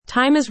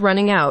Time is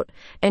running out,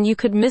 and you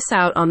could miss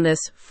out on this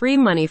free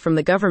money from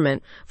the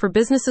government for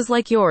businesses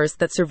like yours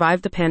that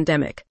survived the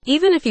pandemic.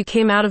 Even if you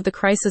came out of the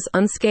crisis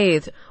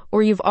unscathed,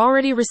 or you've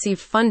already received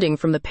funding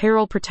from the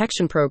Payroll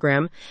Protection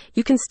Program,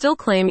 you can still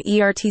claim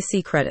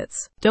ERTC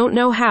credits. Don't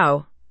know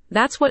how?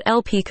 That's what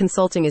LP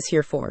Consulting is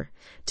here for,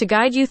 to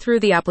guide you through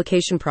the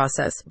application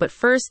process, but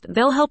first,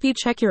 they'll help you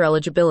check your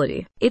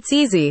eligibility. It's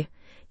easy.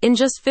 In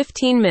just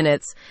 15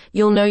 minutes,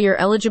 you'll know your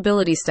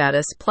eligibility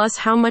status plus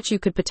how much you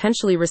could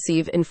potentially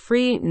receive in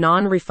free,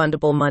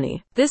 non-refundable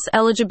money. This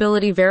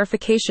eligibility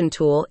verification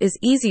tool is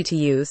easy to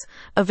use,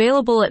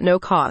 available at no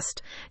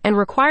cost, and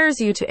requires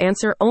you to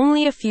answer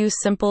only a few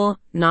simple,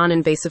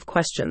 non-invasive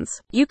questions.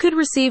 You could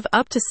receive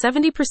up to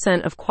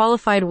 70% of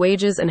qualified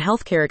wages and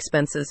healthcare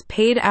expenses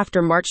paid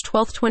after March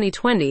 12,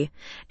 2020,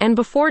 and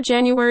before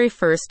January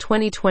 1,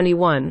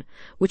 2021,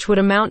 which would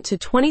amount to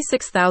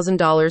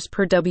 $26,000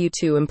 per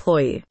W-2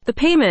 employee. The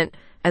payment,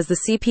 as the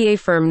CPA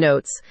firm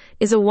notes,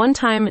 is a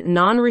one-time,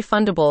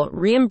 non-refundable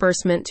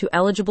reimbursement to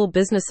eligible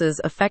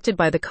businesses affected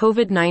by the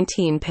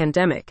COVID-19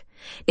 pandemic.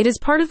 It is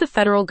part of the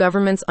federal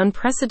government's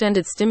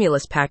unprecedented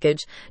stimulus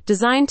package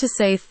designed to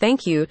say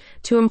thank you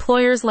to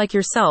employers like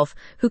yourself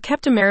who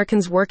kept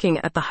Americans working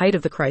at the height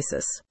of the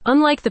crisis.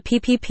 Unlike the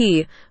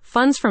PPP,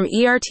 funds from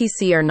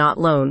ERTC are not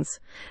loans.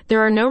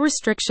 There are no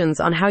restrictions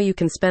on how you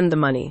can spend the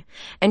money,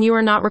 and you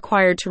are not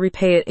required to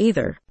repay it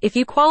either. If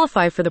you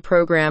qualify for the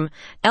program,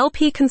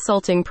 LP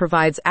Consulting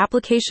provides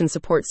application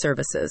support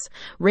services,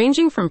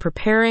 ranging from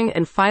preparing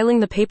and filing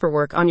the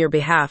paperwork on your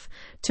behalf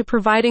to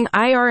providing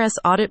IRS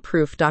audit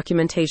proof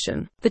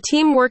documentation. The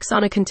team works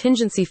on a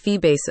contingency fee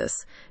basis,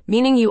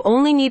 meaning you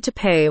only need to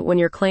pay when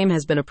your claim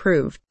has been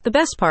approved. The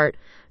best part,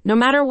 no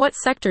matter what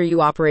sector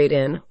you operate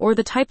in or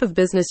the type of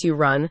business you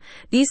run,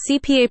 these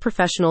CPA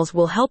professionals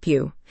will help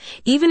you,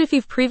 even if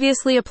you've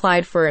previously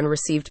applied for and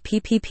received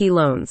PPP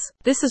loans.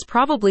 This is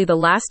probably the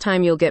last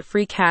time you'll get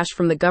free cash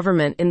from the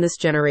government in this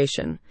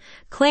generation.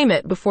 Claim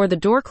it before the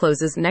door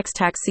closes next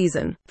tax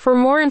season. For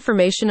more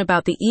information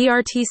about the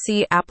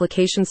ERTC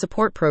Application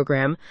Support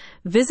Program,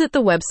 visit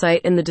the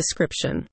website in the description.